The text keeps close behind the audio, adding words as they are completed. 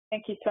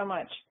Thank you so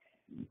much.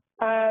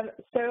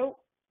 So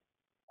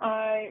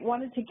I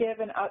wanted to give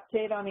an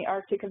update on the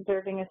Arctic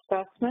Observing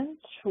Assessment,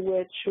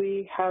 which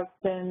we have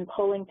been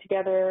pulling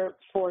together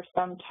for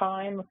some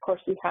time. Of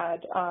course, we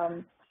had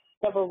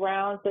several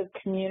rounds of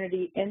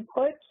community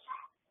input,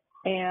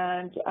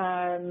 and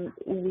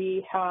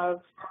we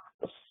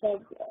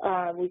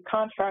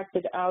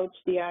contracted out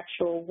the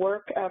actual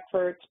work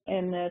effort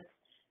in this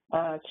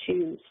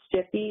to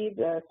STIPI,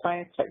 the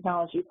Science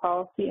Technology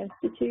Policy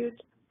Institute.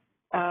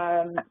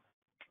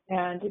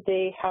 And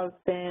they have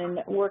been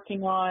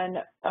working on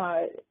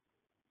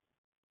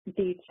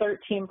the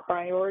 13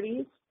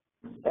 priorities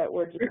that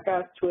were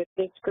discussed with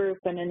this group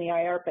and in the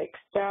IARPIC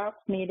staff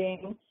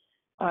meeting.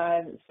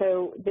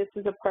 So this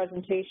is a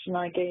presentation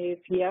I gave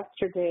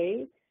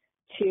yesterday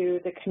to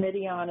the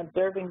Committee on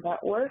Observing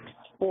Networks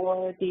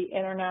for the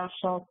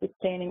International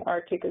Sustaining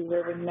Arctic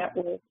Observing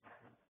Network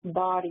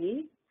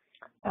body,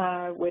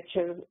 which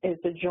is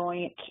a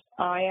joint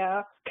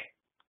IASC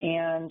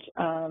and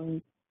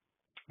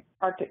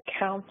Arctic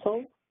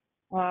Council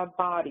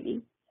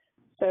body.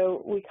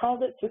 So we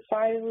called it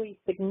Societally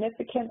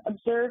Significant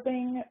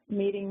Observing,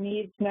 Meeting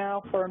Needs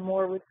Now for a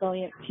More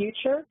Resilient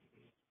Future,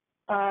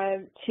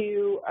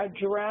 to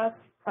address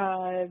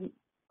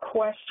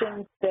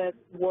questions that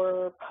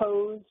were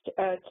posed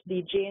at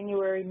the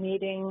January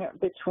meeting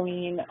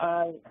between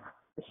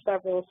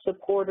several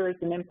supporters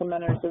and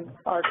implementers of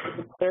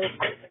Arctic Observing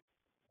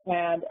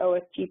and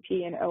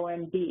OSTP and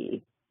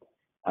OMB.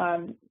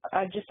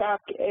 I just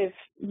ask if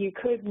you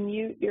could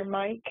mute your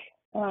mic.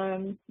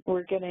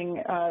 We're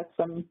getting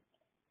some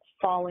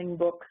falling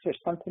books or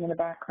something in the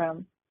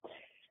background.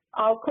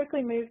 I'll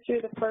quickly move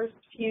through the first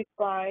few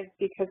slides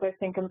because I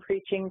think I'm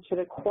preaching to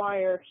the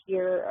choir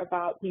here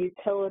about the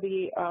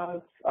utility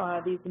of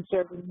these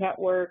observing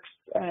networks,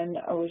 and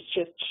I was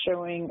just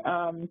showing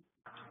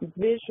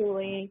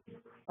visually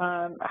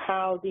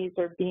how these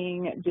are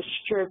being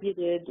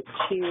distributed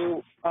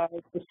to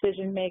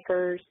decision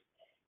makers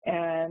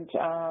and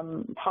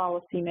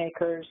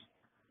policymakers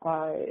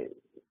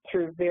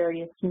through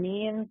various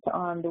means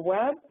on the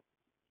web.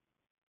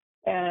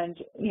 And,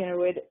 you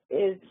know, it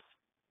is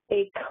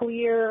a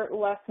clear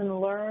lesson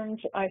learned,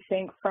 I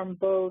think, from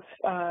both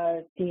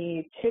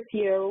the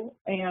TIPIO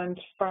and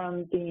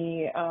from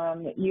the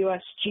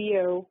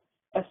USGEO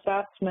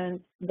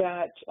assessments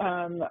that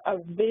a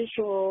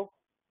visual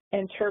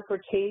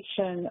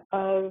interpretation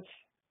of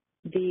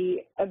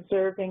the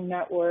observing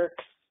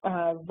network's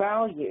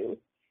value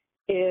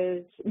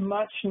is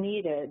much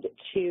needed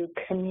to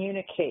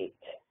communicate,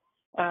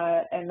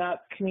 and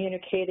that's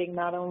communicating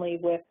not only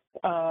with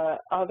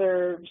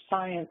other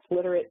science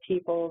literate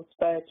peoples,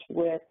 but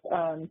with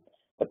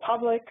the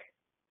public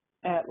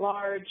at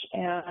large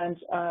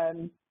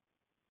and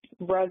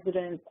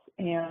residents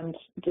and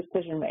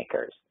decision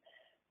makers.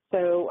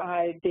 So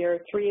there are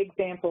 3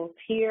 examples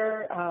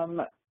here.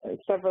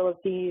 Several of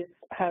these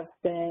have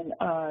been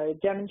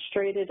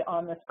demonstrated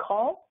on this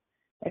call.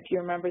 If you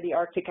remember the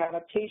Arctic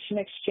Adaptation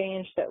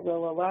Exchange that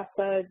Will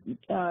Alessa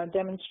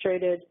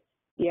demonstrated,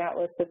 the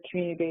Atlas of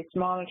Community-Based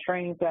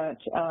Monitoring that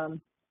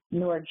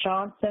Noor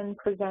Johnson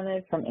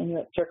presented from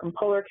Inuit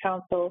Circumpolar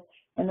Council,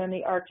 and then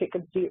the Arctic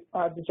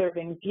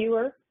Observing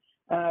Viewer,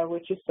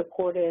 which is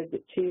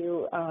supported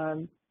to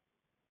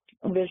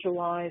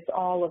visualize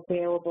all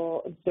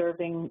available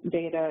observing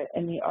data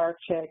in the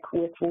Arctic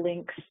with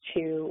links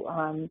to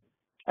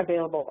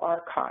available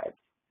archives.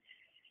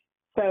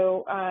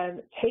 So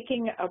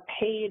taking a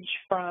page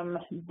from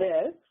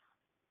this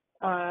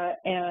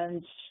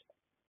and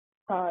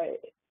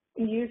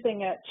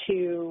using it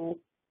to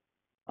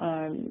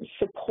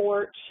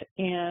support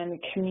and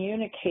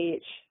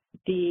communicate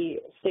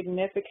the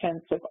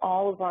significance of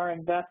all of our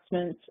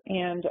investments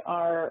and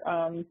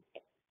our,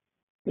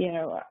 you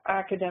know,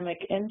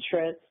 academic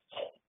interest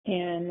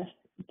in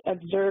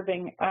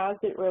observing as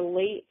it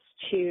relates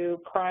to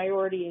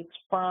priorities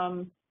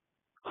from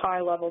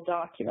high-level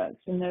documents.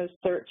 And those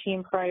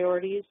 13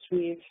 priorities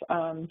we've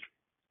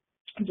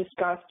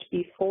discussed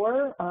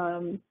before.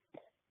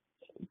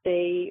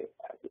 They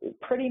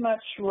pretty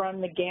much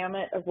run the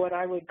gamut of what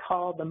I would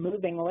call the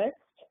moving list.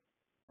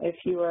 If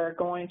you are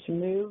going to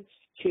move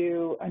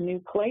to a new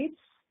place,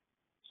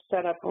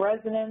 set up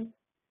residence,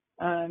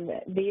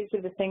 these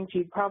are the things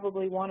you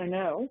probably want to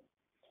know.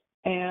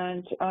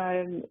 And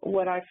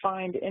what I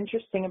find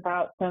interesting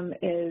about them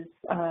is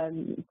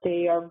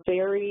they are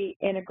very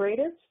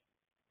integrative.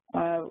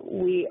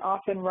 We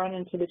often run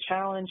into the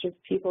challenge of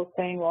people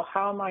saying, well,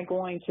 how am I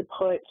going to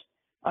put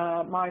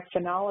my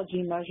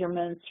phenology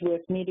measurements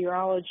with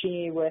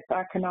meteorology, with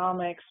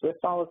economics, with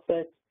all of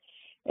this?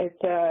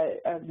 It's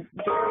a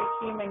very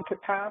human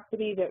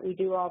capacity that we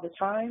do all the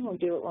time. We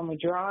do it when we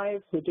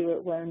drive. We do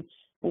it when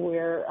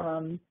we're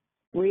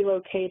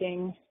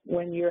relocating,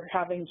 when you're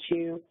having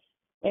to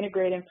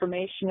integrate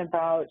information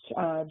about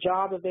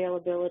job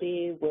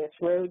availability with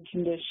road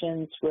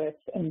conditions, with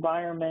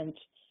environment,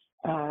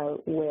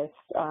 with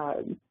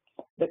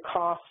the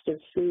cost of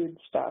food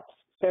stuff.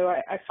 So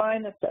I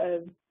find this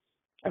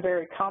a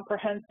very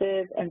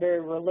comprehensive and very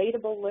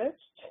relatable list.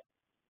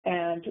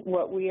 And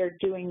what we are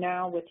doing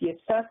now with the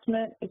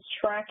assessment is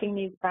tracking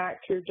these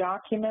back through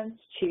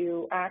documents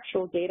to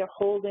actual data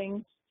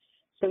holdings,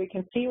 so we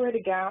can see where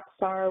the gaps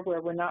are, where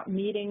we're not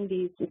meeting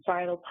these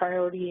societal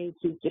priorities,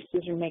 these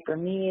decision maker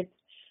needs,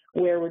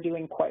 where we're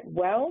doing quite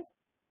well,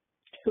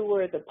 who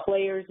are the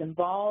players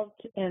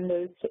involved in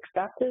those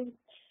successes,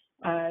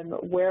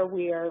 where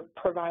we are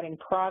providing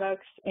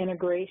products,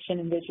 integration,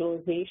 and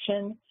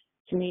visualization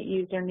to meet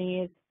user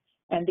needs.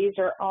 And these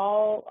are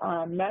all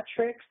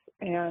metrics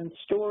and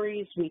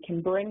stories we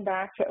can bring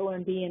back to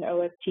OMB and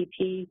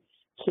OSTP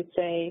to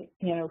say,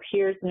 you know,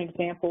 here's an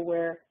example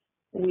where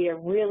we are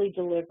really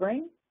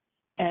delivering,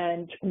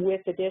 and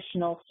with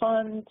additional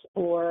funds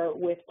or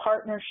with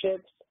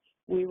partnerships,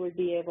 we would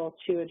be able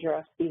to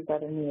address these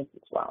other needs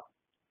as well.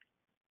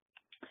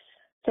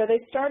 So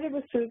they started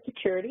with food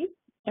security,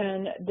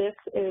 and this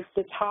is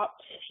the top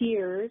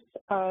tiers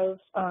of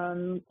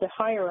the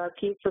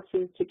hierarchy for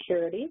food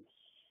security,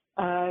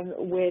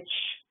 which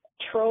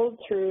trolled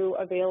through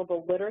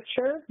available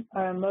literature,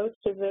 most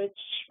of which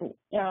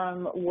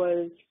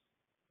was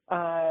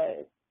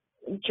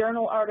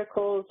journal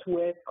articles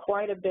with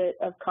quite a bit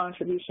of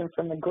contribution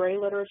from the gray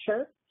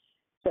literature,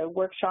 so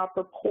workshop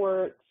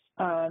reports,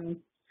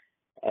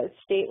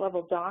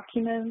 state-level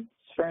documents.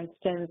 For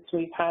instance,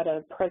 we've had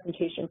a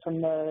presentation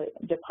from the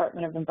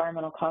Department of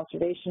Environmental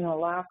Conservation in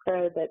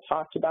Alaska that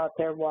talked about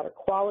their water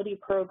quality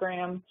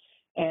program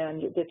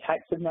and the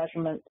types of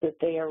measurements that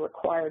they are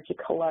required to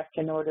collect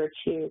in order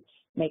to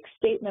make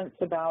statements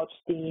about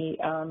the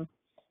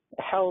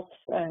health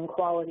and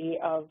quality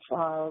of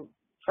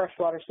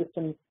freshwater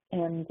systems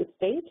in the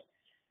state.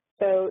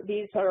 So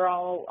these are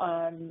all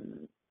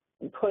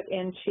put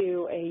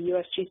into a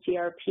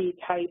USGCRP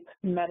type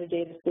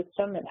metadata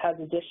system that has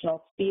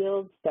additional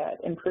fields that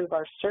improve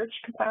our search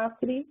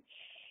capacity.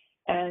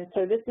 And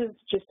so this is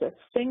just a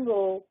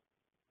single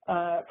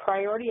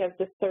priority of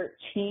the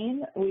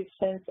 13. We've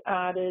since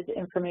added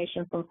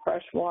information from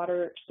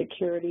freshwater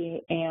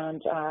security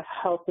and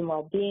health and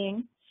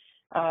well-being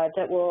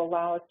that will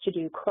allow us to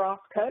do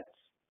cross-cuts.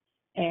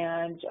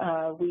 And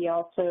we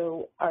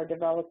also are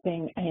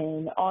developing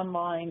an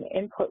online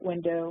input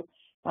window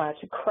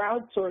to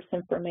crowdsource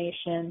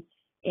information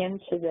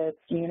into this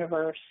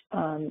universe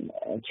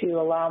to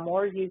allow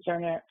more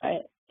user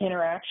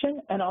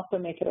interaction and also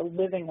make it a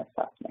living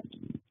assessment.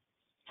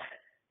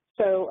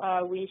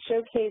 So we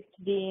showcased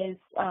these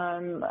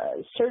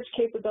search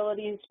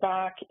capabilities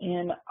back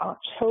in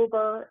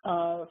October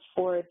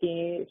for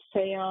the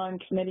SAON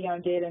Committee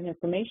on Data and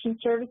Information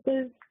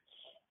Services.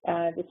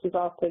 This was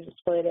also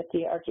displayed at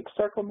the Arctic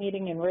Circle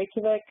meeting in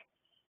Reykjavik,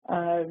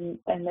 and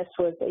this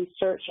was a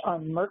search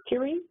on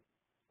mercury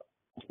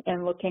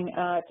and looking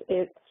at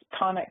its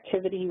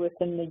connectivity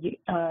within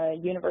the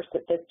universe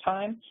at this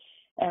time.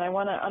 And I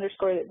want to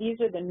underscore that these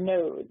are the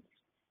nodes.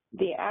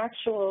 The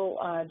actual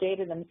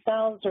data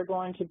themselves are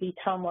going to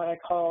become what I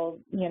call,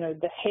 you know,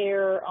 the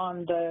hair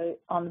on the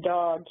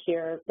dog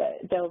here.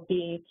 They'll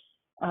be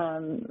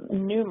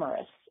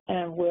numerous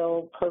and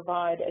will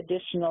provide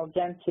additional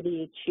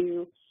density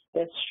to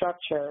this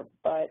structure.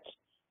 But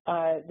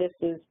this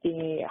is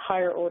the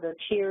higher order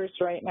tiers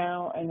right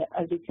now, and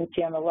as you can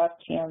see on the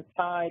left-hand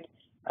side,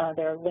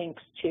 there are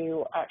links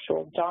to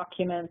actual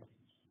documents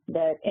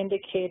that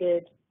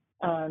indicated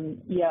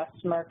yes,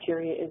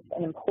 mercury is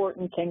an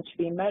important thing to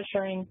be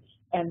measuring,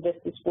 and this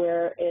is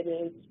where it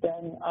has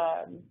been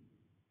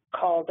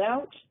called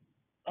out.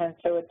 And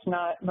so it's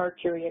not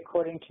mercury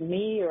according to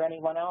me or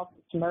anyone else,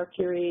 it's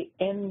mercury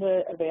in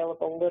the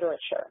available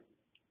literature.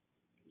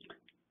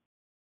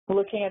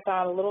 Looking at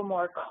that a little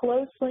more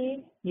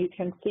closely, you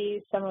can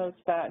see some of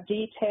that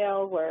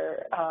detail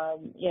where,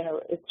 you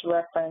know, it's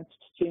referenced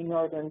to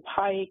northern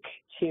pike,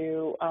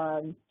 to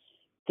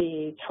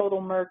the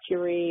total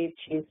mercury,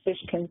 to fish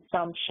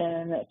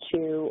consumption,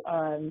 to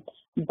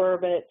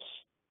burbot,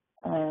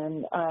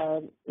 and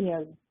you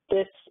know,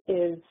 this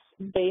is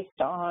based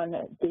on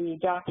the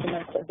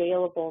documents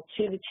available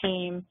to the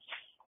team,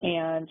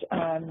 and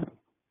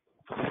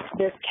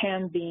this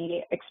can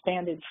be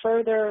expanded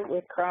further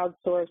with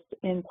crowdsourced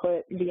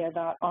input via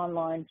that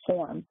online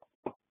form.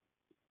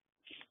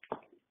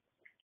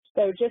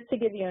 So just to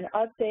give you an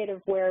update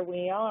of where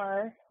we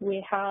are,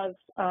 we have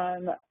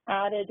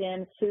added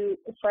in food,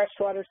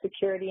 freshwater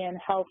security and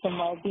health and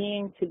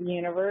well-being to the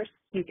universe.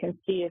 You can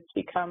see it's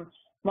become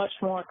much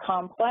more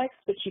complex,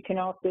 but you can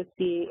also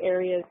see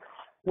areas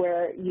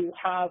where you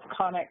have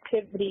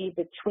connectivity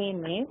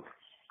between these.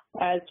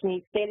 As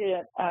we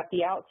stated at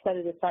the outset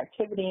of this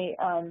activity,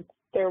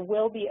 there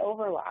will be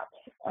overlap.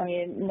 I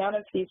mean, none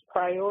of these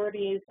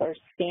priorities are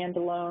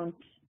standalone.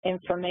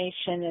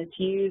 Information is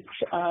used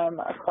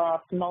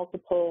across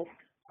multiple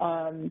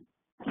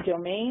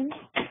domains,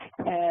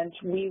 and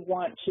we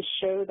want to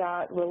show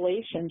that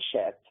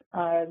relationship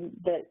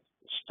that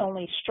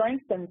only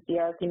strengthens the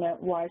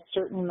argument why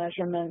certain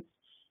measurements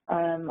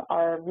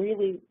are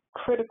really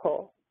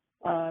critical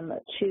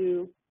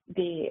to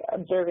the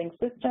observing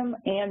system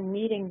and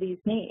meeting these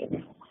needs.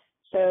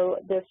 So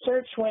the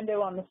search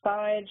window on the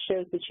side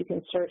shows that you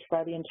can search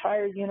by the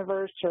entire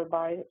universe or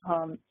by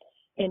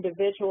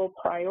individual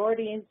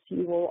priorities.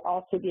 You will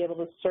also be able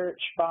to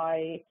search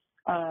by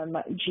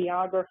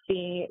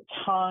geography,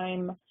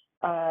 time,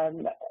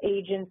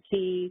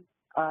 agency,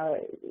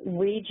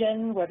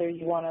 region, whether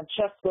you want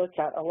to just look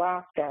at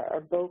Alaska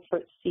or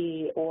Beaufort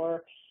Sea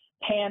or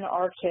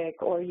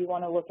Pan-Arctic, or you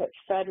want to look at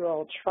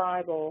federal,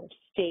 tribal,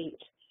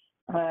 state.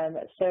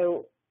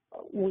 So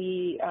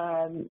we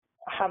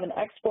have an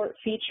export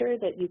feature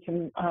that you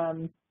can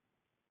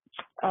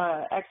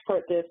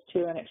export this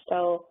to an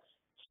Excel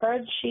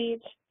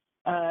spreadsheet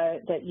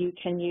that you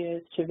can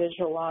use to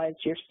visualize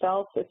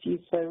yourself if you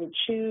so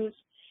choose.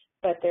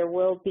 But there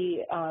will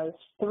be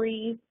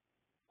 3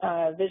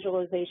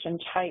 visualization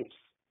types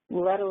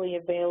readily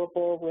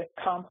available with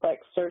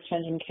complex search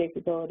engine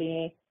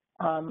capability,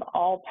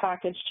 all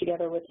packaged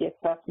together with the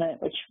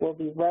assessment, which will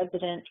be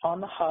resident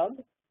on the hub,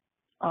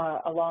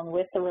 along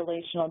with the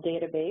relational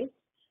database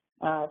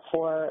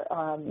for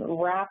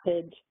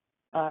rapid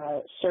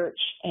search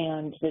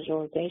and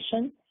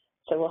visualization.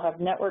 So we'll have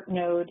network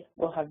node,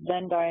 we'll have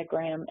Venn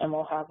diagram, and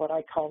we'll have what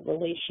I call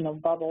relational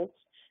bubbles.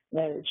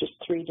 They're just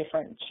 3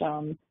 different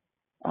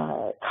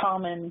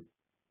common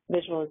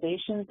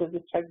visualizations of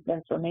this type of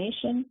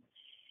information.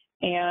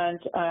 And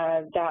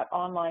that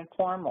online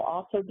form will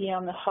also be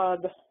on the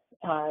hub.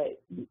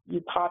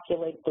 You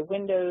populate the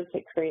windows,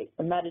 it creates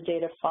the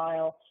metadata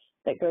file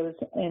that goes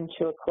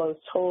into a closed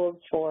hold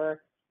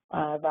for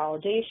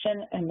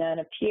validation and then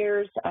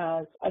appears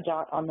as a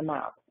dot on the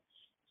map.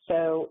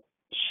 So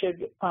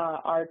should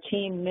our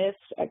team miss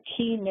a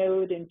key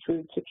node in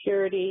food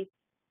security,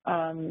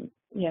 you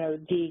know,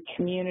 the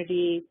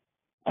community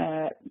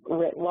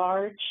writ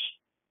large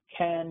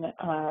can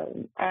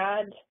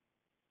add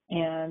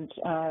and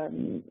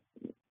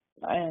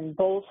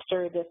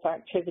bolster this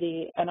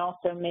activity and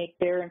also make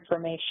their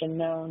information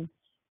known.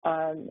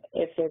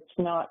 If it's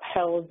not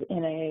held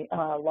in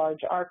a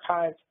large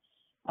archive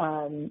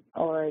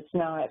or it's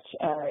not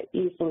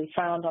easily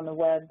found on the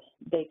web,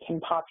 they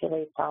can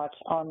populate that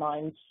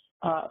online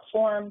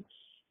form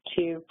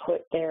to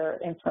put their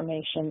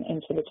information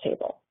into the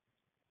table.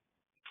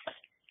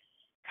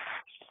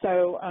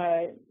 So,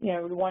 you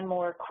know, one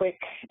more quick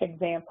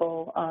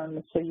example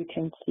so you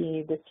can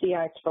see the sea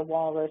ice for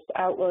walrus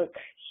outlook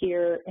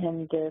here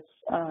in this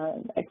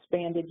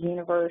expanded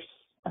universe.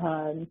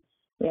 You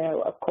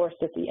know, of course,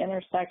 at the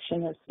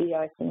intersection of sea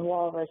ice and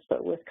walrus,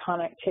 but with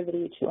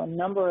connectivity to a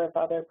number of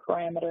other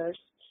parameters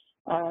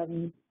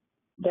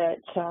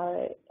that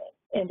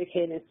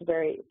indicate it's a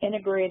very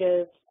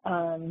integrative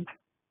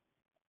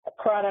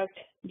product,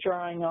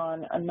 drawing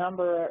on a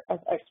number of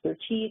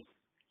expertise.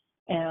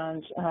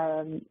 And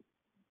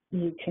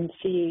you can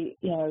see,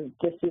 you know,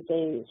 this is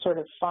a sort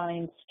of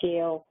fine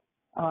scale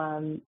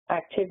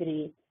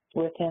activity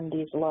within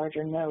these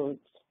larger nodes.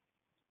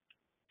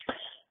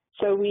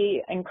 So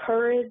we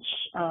encourage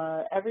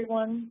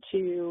everyone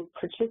to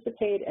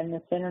participate in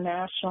this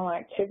international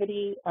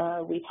activity.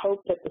 We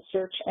hope that the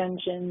search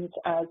engines,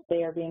 as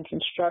they are being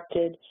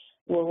constructed,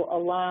 will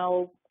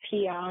allow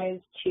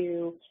PIs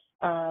to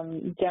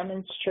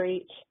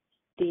demonstrate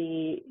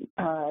the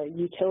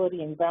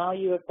utility and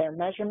value of their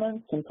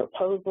measurements and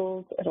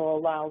proposals. It will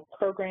allow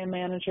program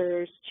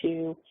managers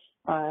to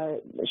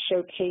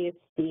showcase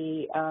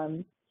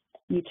the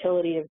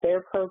utility of their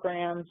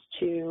programs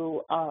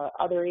to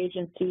other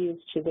agencies,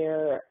 to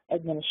their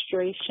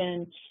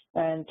administration,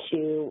 and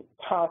to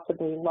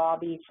possibly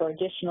lobby for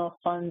additional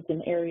funds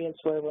in areas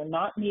where we're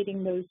not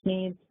meeting those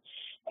needs.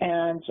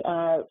 And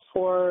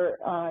for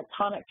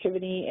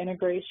connectivity,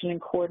 integration,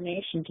 and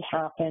coordination to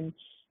happen.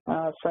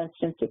 For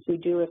instance, if we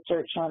do a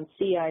search on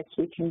sea ice,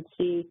 we can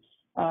see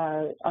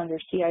under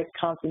sea ice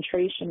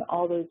concentration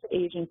all those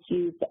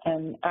agencies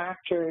and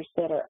actors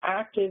that are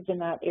active in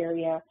that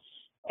area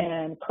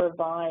and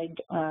provide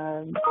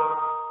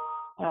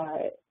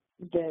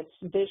this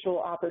visual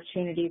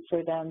opportunity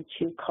for them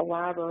to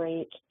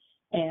collaborate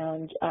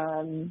and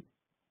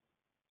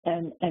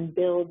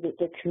build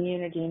the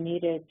community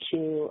needed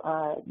to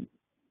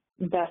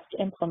best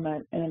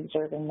implement an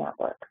observing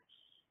network.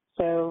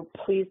 So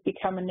please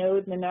become a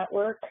node in the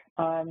network.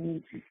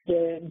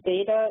 The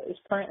data is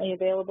currently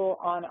available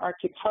on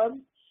Arctic Hub.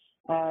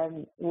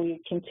 We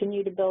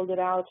continue to build it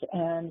out,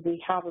 and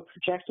we have a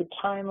projected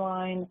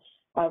timeline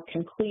of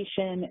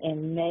completion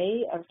in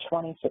May of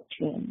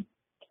 2015.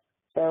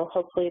 So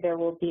hopefully there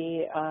will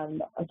be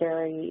a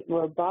very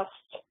robust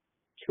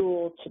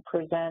tool to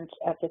present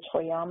at the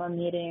Toyama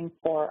meeting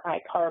for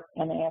ICARP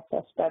and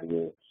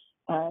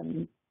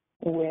ASSW.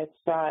 With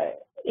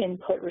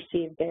input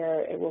received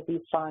there, it will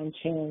be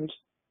fine-tuned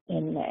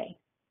in May.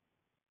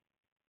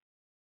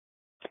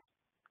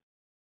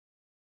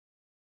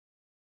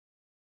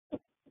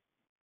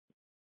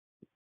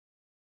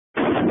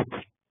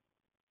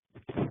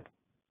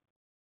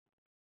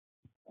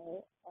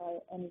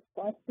 Any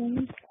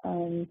questions?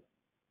 I'm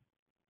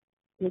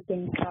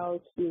looking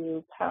how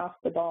to pass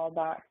the ball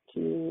back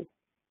to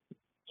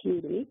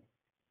Judy.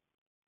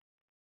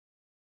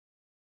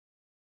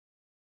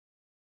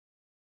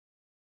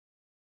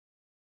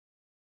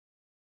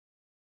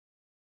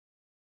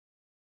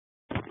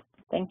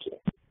 Thank you.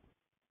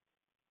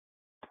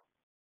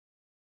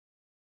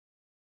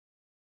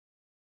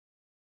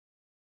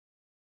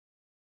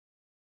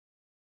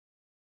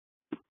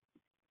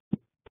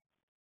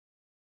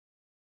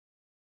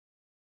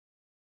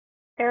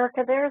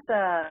 Erica, there's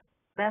a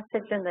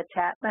message in the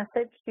chat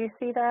message. Do you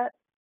see that?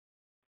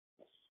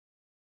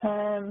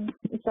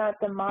 Is that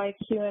the My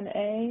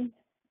Q&A?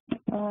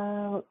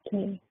 Let's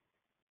see.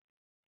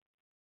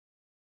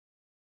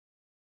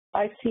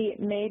 I see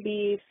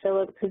maybe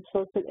Philip could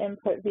solicit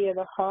input via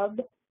the hub.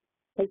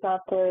 Is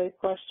that the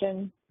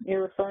question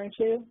you're referring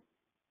to?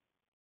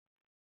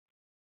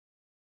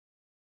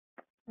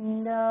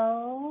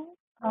 No.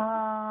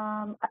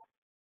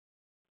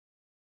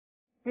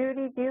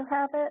 Judy, do you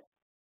have it?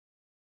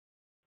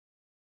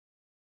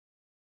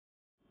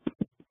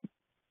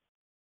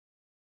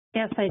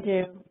 Yes, I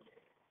do.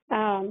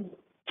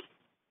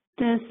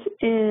 This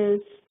is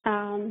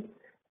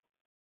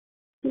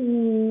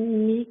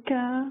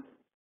Mika,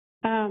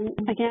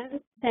 again,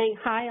 saying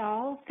hi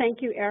all.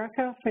 Thank you,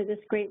 Erica, for this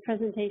great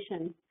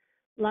presentation.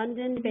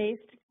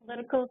 London-based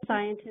political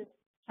scientists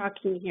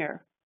talking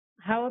here.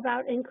 How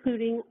about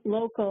including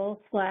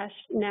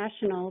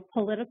local/national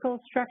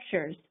political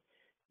structures,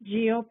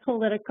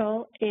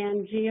 geopolitical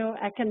and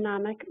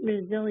geoeconomic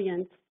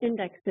resilience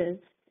indexes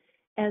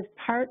as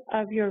part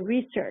of your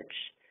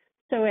research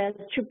so as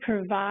to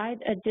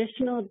provide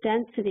additional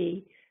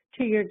density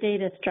to your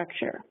data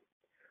structure?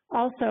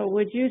 Also,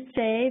 would you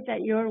say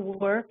that your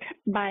work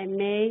by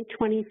May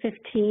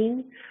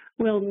 2015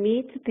 will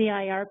meet the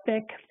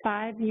IARPC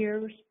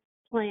 5-year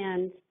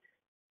plan's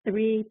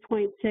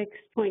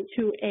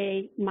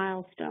 3.6.2A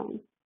milestone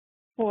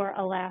for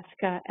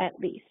Alaska at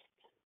least?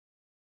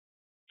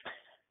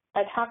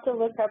 I'd have to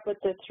look up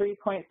what the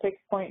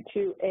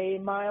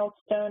 3.6.2A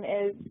milestone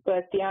is,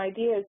 but the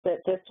idea is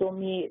that this will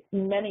meet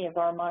many of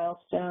our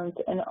milestones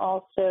and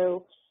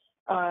also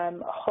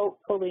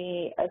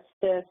hopefully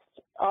assist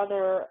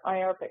other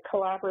IARPC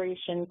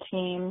collaboration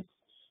teams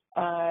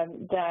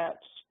that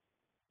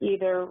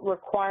either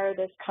require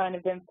this kind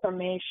of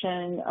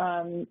information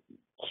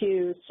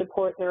to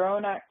support their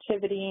own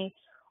activity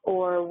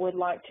or would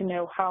like to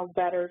know how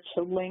better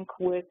to link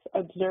with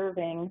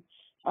observing.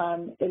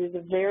 It is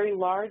a very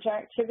large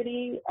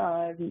activity.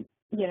 You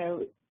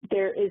know,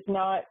 there is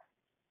not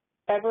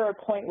ever a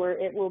point where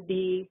it will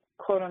be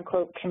quote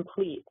unquote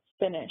complete,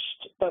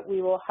 finished, but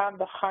we will have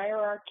the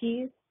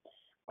hierarchies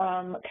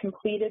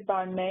completed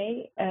by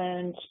May,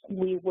 and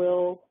we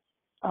will,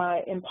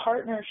 in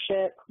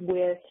partnership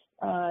with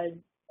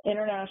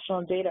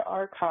International Data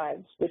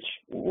Archives, which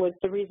was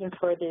the reason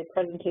for the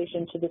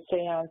presentation to the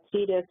SEAN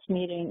CEDIS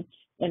meeting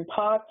in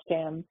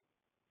Potsdam,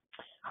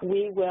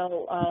 we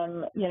will,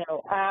 you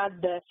know,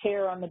 add the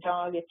hair on the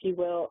dog, if you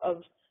will,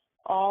 of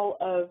all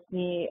of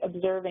the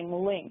observing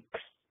links.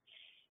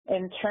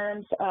 In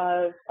terms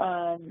of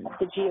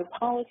the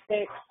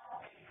geopolitics,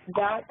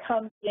 that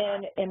comes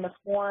in the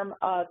form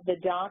of the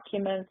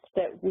documents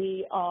that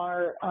we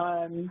are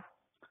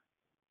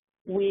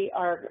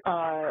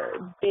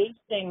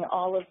basing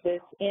all of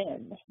this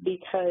in,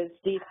 because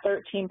these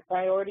 13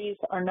 priorities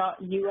are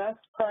not U.S.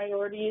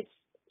 priorities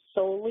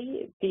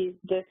solely.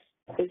 This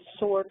is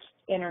sourced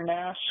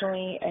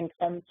internationally and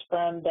comes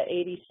from the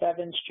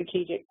 87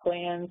 strategic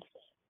plans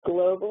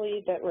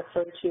globally that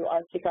refer to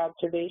Arctic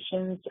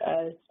observations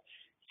as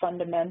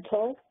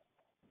fundamental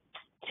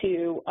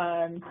to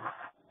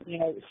you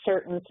know,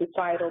 certain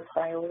societal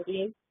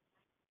priorities.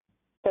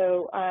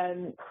 So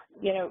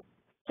you know,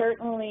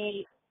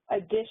 certainly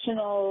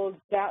additional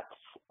depth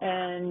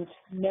and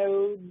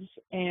nodes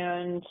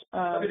and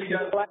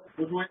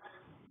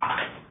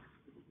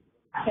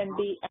can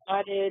be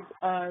added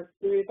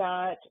through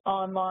that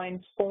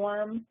online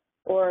form,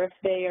 or if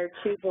they are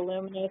too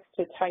voluminous,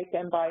 to type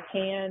them by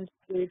hand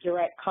through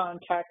direct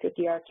contact with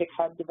the Arctic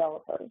Hub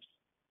developers.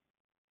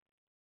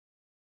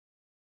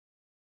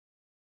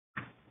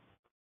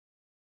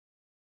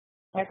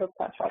 I hope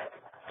that helps.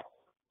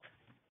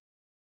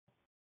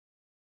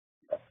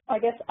 I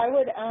guess I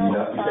would add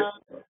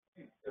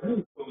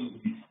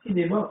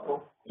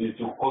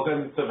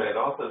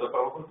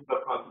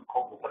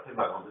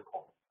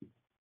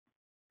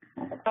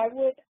I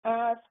would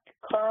ask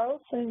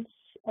Carl, since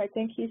I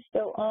think he's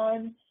still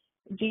on,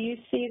 do you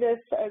see this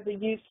as a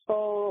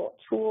useful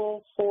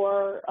tool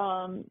for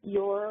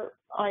your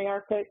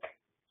IARPC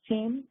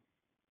team?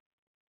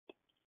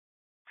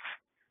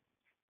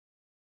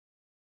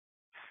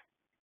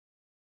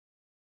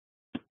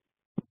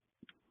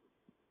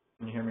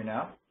 Can you hear me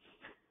now?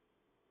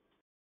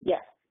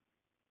 Yes.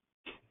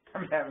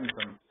 I'm having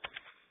some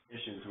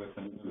issues with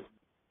the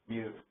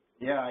mute.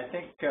 Yeah, I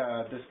think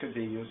this could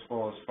be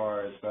useful as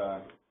far as,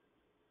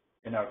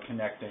 you know,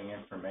 connecting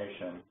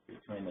information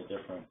between the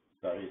different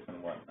studies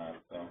and whatnot.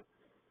 So,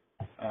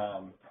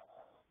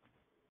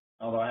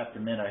 although I have to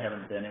admit I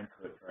haven't been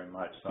into it very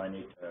much, so I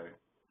need to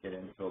get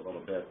into a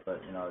little bit.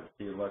 But, you know, if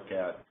you look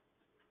at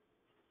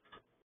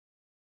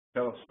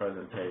Philip's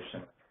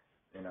presentation,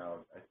 you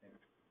know, I think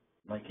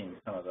linking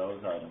some of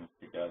those items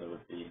together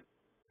would be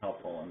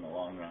helpful in the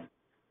long run.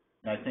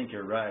 And I think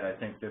you're right. I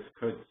think this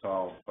could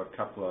solve a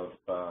couple of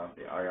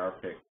the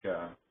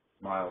IARPC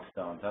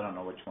milestones. I don't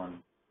know which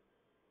one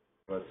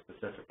was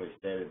specifically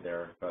stated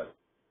there, but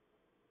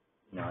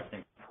you know, I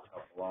think it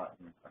helps a lot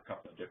in a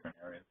couple of different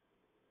areas.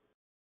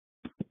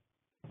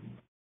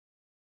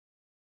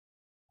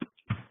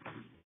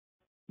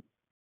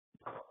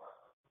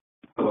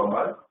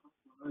 normal.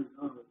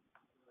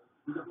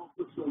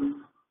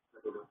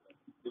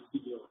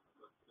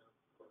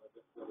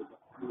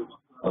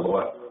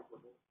 Hello.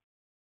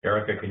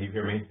 Erica, can you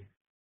hear me?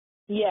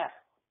 Yes.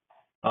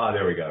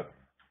 There we go.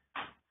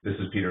 This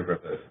is Peter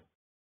Griffith.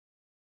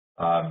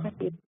 I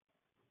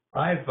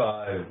have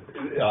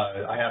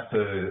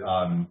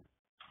to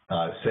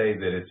say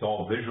that it's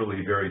all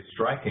visually very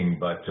striking,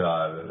 but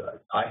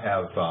I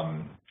have,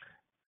 to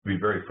be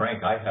very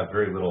frank, I have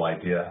very little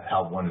idea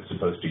how one is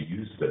supposed to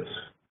use this.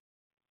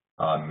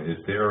 Is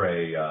there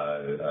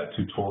a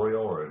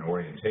tutorial or an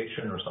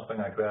orientation or something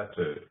like that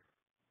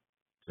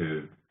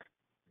to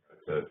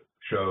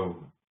show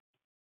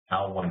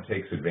how one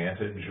takes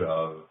advantage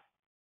of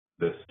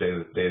this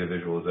data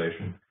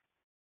visualization?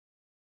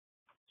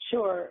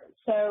 Sure.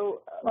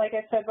 So, like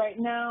I said, right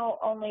now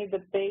only the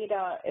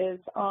beta is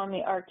on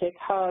the Arctic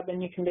Hub,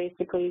 and you can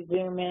basically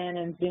zoom in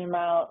and zoom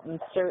out and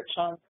search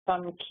on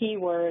some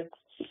keywords.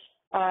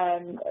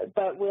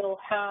 But we'll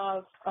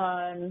have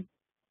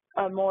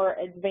a more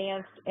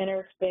advanced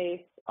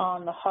interface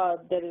on the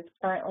hub that is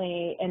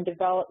currently in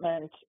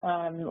development.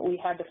 We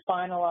had to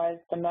finalize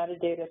the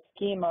metadata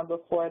schema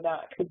before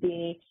that could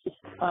be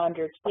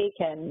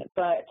undertaken.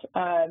 But,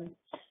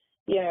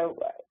 you know,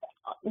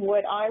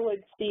 what I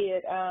would see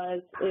it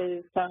as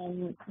is,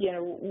 you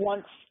know,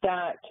 once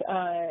that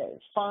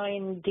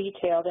fine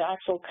detail, the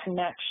actual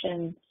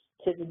connection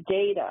to the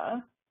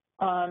data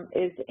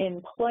is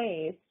in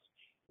place,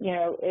 you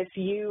know, if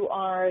you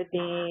are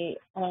the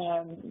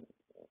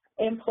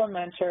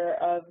implementer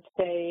of,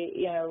 say,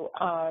 you know,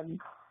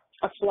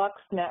 a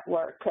flux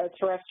network, a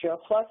terrestrial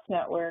flux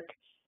network,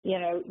 you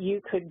know,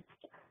 you could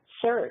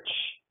search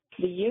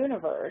the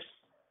universe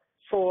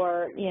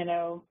for, you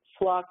know,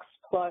 flux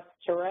plus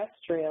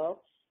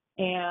terrestrial,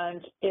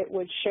 and it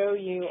would show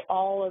you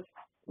all of,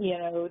 you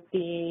know,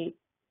 the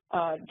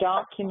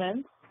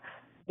documents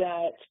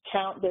that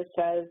count this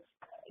as,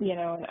 you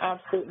know, an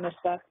absolute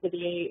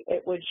necessity.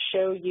 It would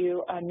show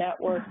you a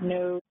network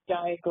node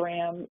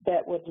diagram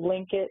that would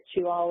link it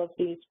to all of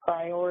these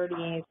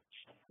priorities.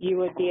 You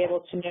would be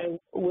able to know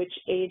which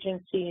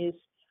agencies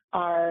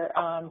are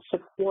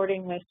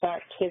supporting this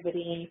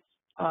activity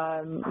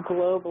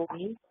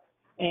globally,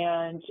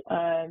 and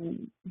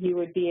you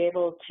would be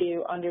able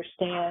to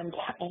understand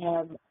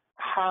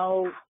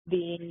how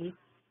the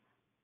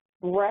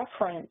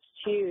reference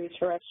to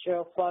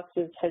terrestrial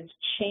fluxes has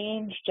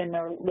changed in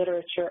the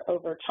literature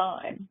over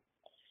time.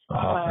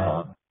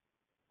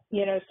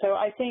 You know, so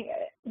I think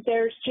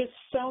there's just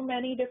so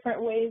many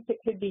different ways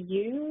it could be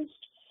used.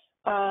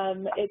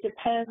 It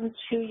depends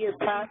who you're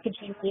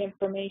packaging the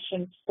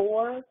information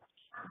for,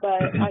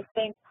 but I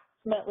think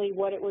ultimately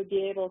what it would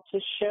be able to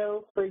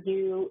show for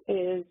you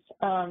is,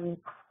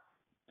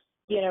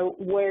 you know,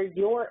 where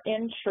your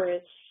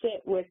interests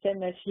sit within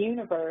this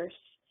universe,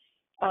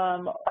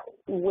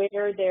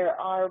 where there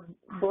are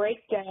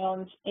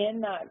breakdowns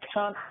in that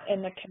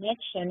in the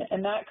connection,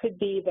 and that could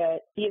be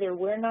that either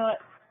we're not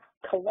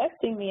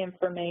collecting the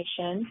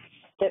information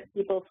that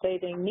people say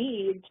they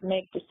need to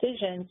make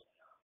decisions,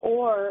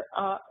 or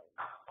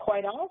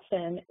quite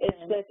often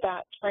it's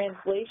that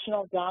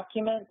translational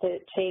document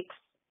that takes,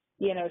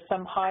 you know,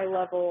 some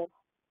high-level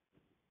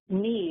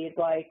need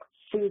like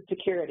food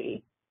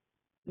security.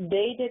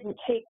 They didn't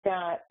take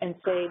that and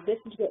say, this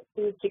is what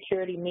food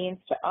security means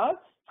to us,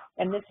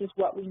 and this is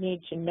what we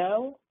need to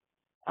know.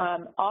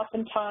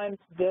 Oftentimes,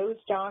 those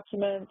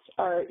documents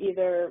are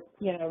either,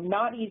 you know,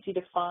 not easy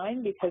to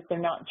find because they're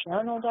not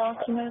journal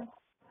documents,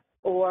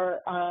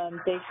 or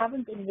they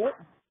haven't been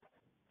written.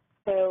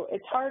 So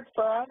it's hard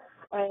for us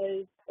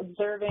as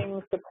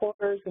observing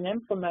supporters and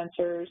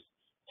implementers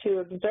to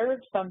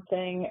observe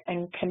something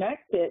and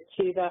connect it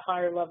to the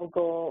higher level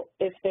goal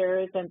if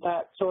there isn't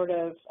that sort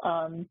of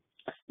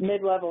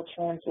mid-level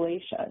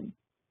translation.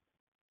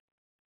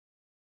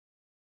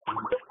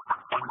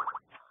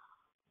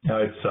 No,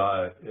 it's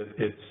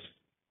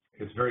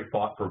very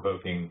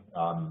thought-provoking,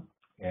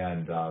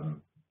 and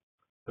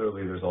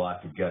clearly there's a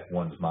lot to get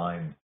one's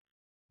mind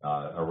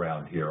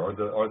around here.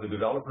 Are the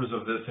developers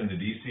of this in the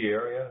DC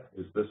area?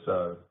 Is this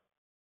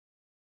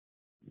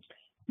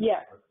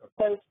Yes.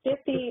 So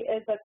SIFI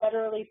is a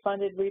federally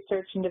funded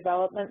research and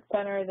development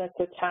center that's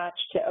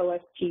attached to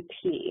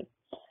OSTP.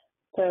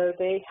 So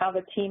they have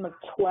a team of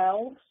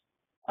 12,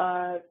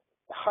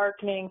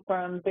 hearkening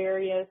from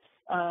various,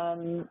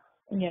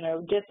 you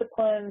know,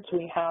 disciplines.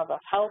 We have a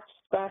health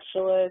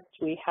specialist,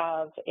 we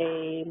have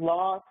a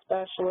law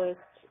specialist,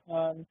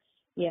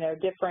 you know,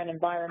 different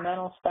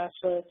environmental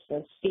specialists,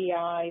 a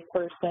CI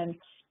person,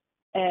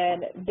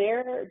 and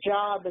their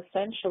job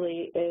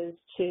essentially is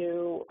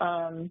to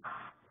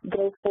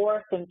go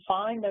forth and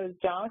find those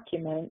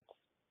documents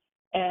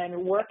and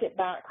work it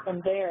back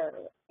from there.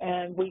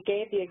 And we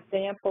gave the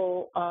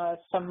example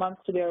some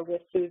months ago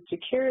with food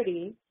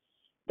security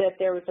that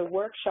there was a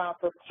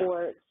workshop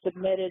report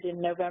submitted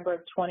in November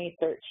of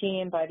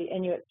 2013 by the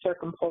Inuit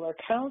Circumpolar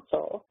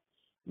Council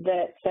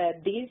that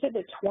said these are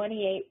the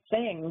 28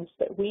 things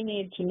that we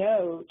need to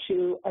know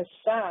to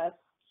assess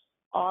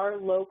our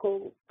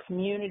local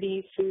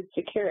community food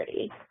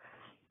security.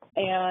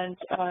 And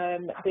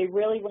they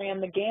really ran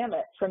the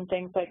gamut from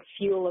things like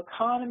fuel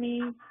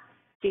economy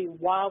to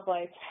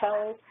wildlife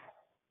health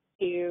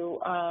to, you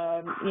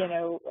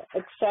know,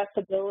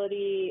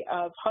 accessibility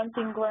of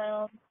hunting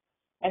grounds.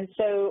 And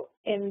so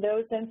in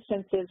those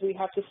instances, we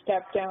have to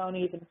step down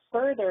even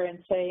further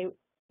and say,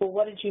 well,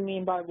 what did you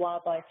mean by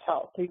wildlife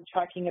health? Are you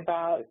talking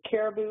about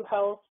caribou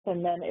health,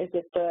 and then is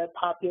it the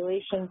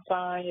population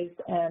size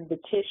and the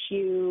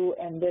tissue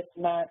and this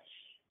and that?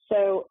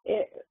 So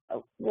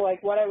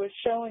like what I was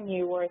showing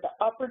you were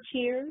the upper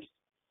tiers.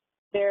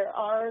 There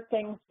are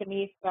things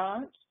beneath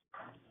that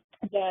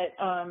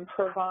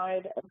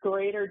provide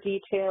greater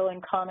detail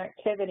and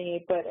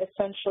connectivity, but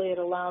essentially it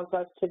allows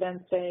us to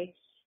then say,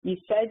 you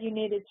said you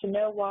needed to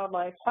know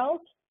wildlife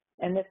health,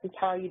 and this is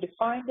how you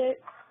defined it.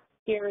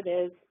 Here it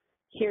is.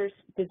 Here's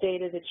the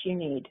data that you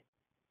need.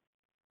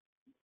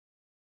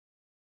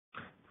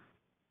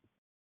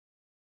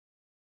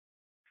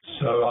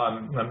 So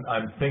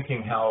I'm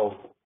thinking how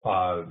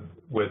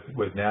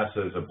with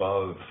NASA's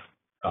above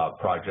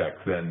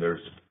project, then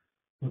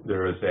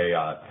there is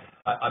a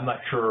I'm not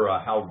sure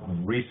how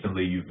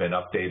recently you've been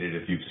updated,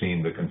 if you've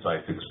seen the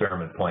concise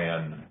experiment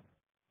plan.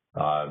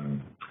 I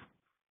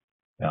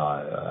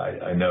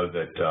know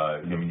that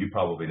you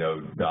probably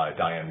know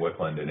Diane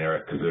Wickland and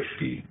Eric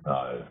Kazushki,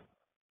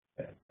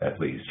 at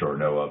least, or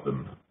know of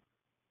them.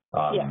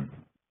 Yeah.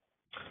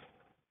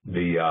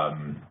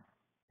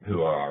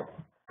 Who are our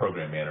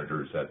program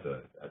managers at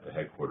the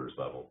headquarters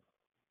level.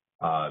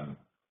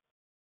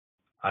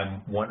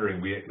 I'm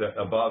wondering,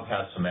 Above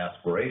has some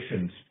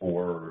aspirations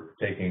for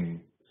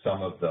taking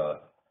some of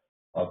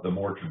the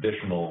more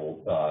traditional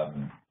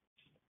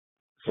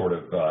sort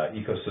of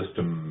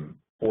ecosystem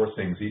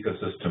forcings,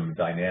 ecosystem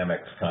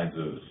dynamics kinds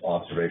of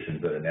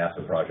observations that a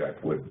NASA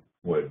project would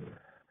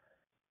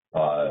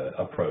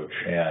approach,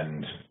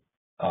 and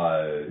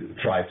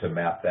try to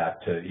map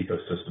that to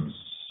ecosystem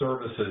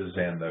services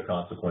and the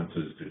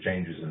consequences to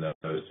changes in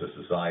those to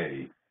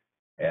society.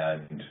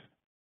 And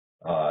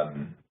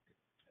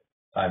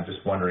I'm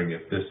just wondering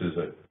if this is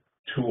a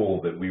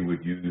tool that we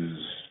would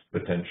use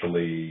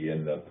potentially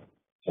in the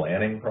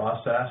planning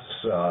process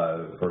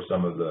for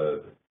some of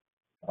the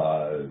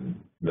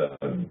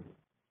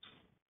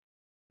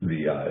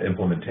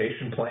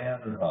implementation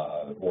plan,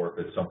 or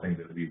if it's something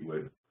that we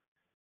would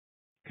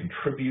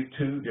contribute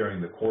to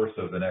during the course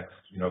of the next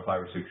 5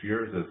 or 6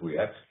 years as we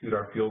execute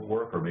our field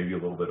work, or maybe a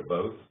little bit of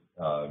both.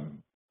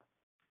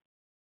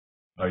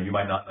 You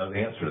might not know the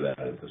answer to that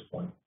at this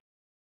point.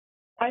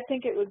 I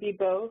think it would be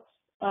both.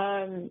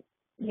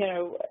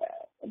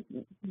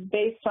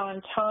 Based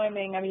on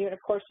timing, I mean,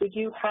 of course, we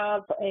do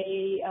have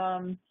a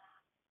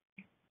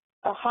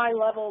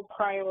high-level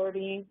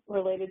priority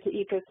related to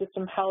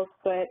ecosystem health,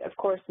 but of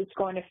course, it's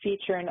going to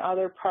feature in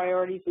other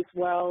priorities as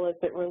well as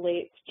it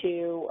relates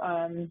to,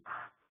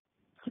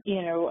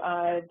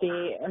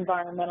 the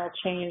environmental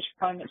change,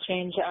 climate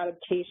change,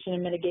 adaptation,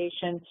 and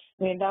mitigation.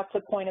 I mean, that's the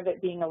point of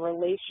it being a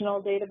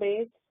relational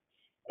database.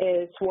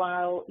 Is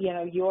while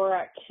your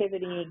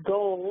activity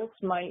goals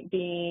might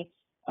be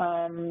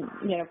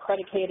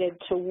predicated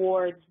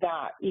towards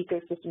that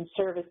ecosystem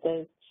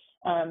services,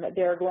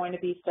 there are going to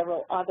be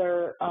several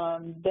other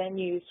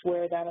venues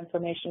where that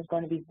information is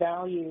going to be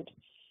valued.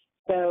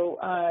 So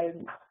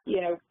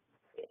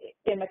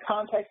in the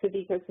context of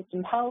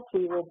ecosystem health,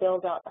 we will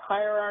build out the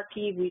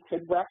hierarchy. We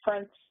could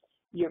reference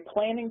your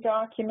planning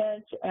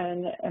document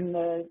and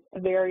the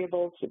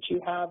variables that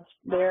you have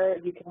there.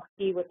 You can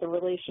see what the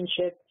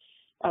relationship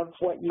of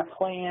what you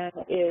plan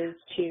is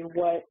to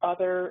what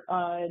other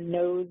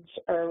nodes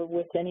are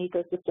within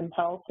ecosystem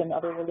health and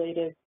other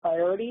related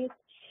priorities.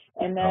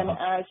 And then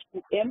as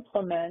you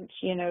implement,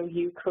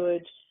 you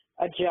could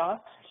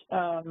adjust,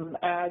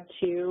 add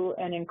to,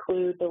 and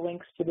include the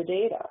links to the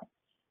data.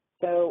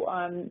 So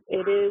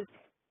it is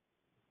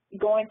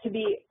going to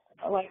be,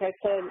 like I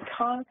said,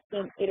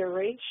 constant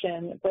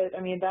iteration, but I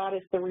mean, that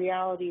is the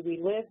reality we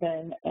live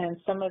in. And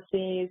some of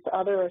these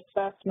other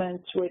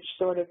assessments, which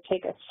sort of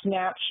take a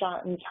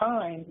snapshot in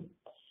time,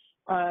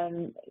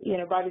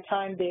 by the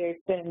time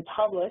they've been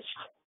published,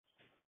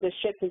 the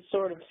ship has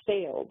sort of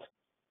sailed.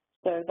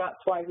 So that's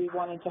why we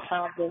wanted to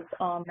have this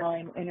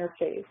online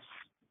interface.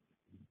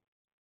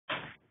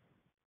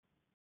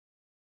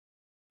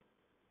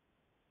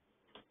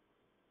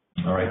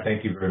 All right,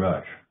 thank you very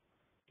much.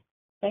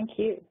 Thank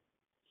you.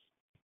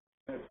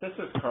 This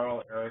is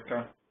Carl,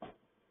 Erica.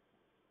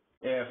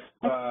 If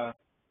I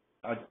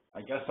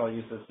guess I'll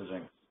use this as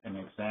an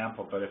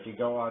example, but if you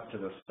go out to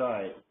the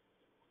site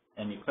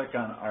and you click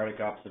on Arctic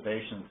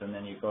observations, and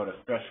then you go to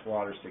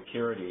freshwater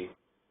security,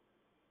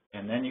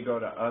 and then you go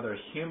to other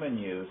human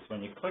use,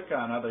 when you click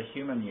on other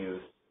human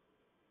use,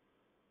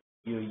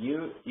 you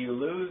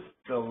lose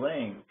the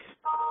link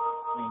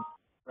between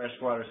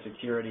freshwater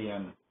security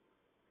and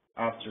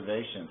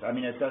observations. I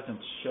mean, it doesn't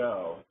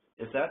show.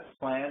 Is that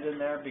planned in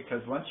there?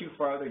 Because once you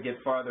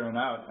get farther and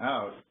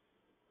out,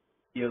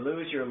 you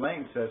lose your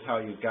links as how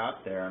you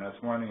got there. And I was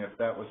wondering if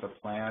that was a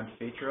planned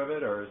feature of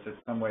it, or is it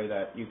some way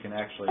that you can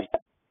actually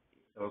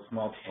those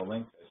multiple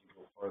links as you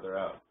go further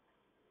out?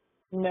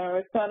 No,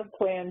 it's not a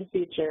planned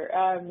feature.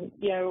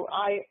 You know,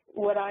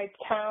 what I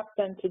tasked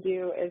them to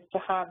do is to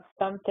have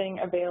something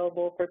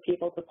available for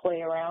people to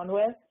play around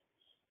with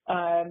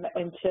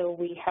until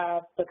we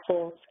have the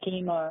full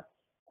schema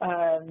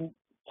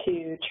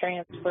to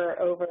transfer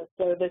over.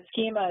 So the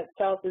schema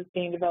itself is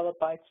being developed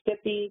by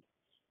Stippy,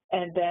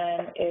 and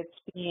then it's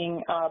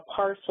being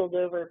parceled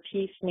over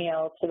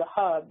piecemeal to the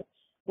hub.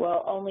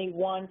 Well, only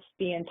once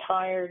the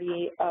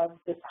entirety of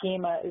the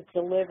schema is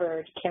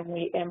delivered can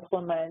we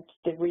implement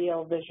the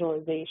real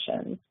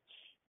visualizations.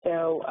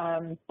 So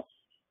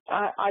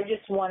I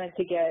just wanted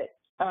to get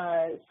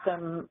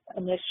some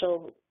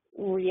initial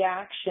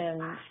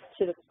reaction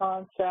to the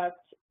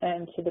concept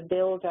and to the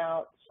build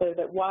out, so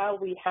that while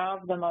we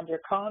have them under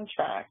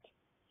contract,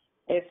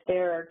 if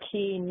there are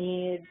key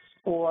needs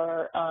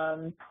or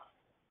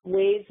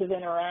ways of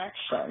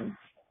interaction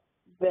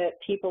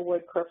that people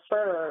would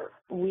prefer,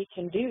 we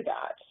can do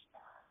that.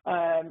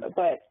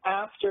 But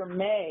after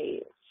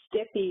May,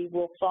 Stippy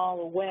will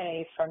fall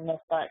away from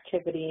this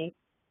activity,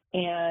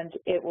 and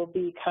it will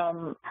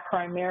become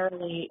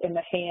primarily in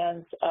the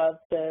hands of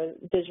the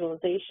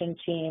visualization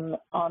team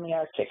on the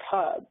Arctic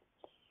Hub.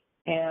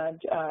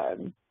 And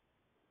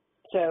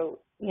so,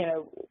 you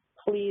know,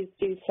 please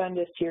do send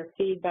us your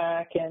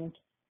feedback. And,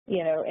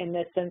 you know, in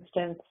this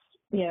instance,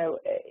 you know,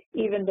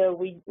 even though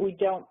we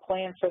don't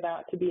plan for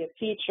that to be a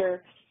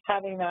feature,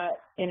 having that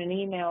in an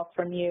email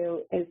from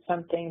you is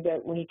something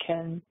that we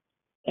can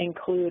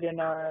include in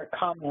our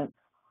comments.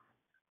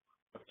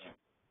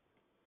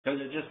 Because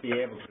it'd just be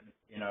able to,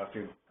 you know, if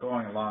you're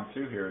going along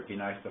through here, it'd be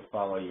nice to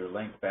follow your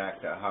link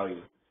back to how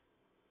you,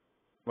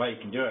 well, you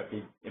can do it.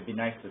 It'd be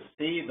nice to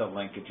see the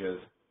linkages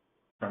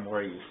from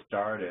where you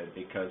started,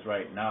 because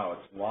right now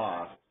it's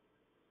lost.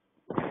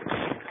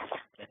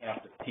 They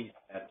have to piece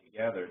that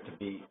together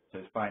to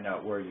find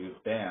out where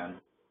you've been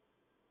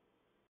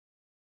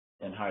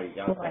and how you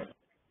got there.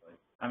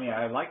 I mean,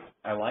 I like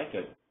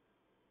it,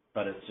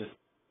 but it's just,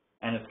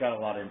 and it's got a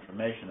lot of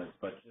information.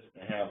 But just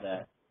to have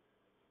that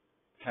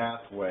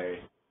pathway,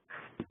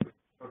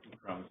 cookie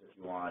crumbs, if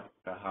you want,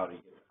 to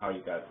how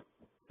you got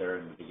there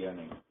in the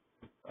beginning.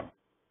 So.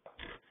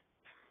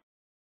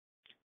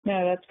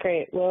 No, that's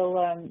great.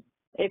 Well,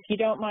 if you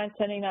don't mind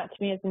sending that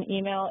to me as an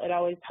email, it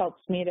always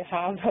helps me to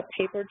have a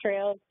paper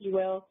trail, if you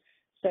will,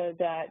 so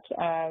that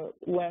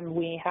when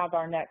we have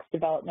our next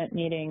development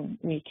meeting,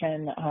 we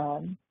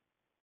can,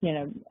 you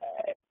know,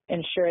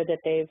 ensure that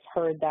they've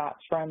heard that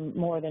from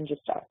more than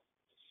just us.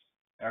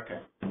 Okay.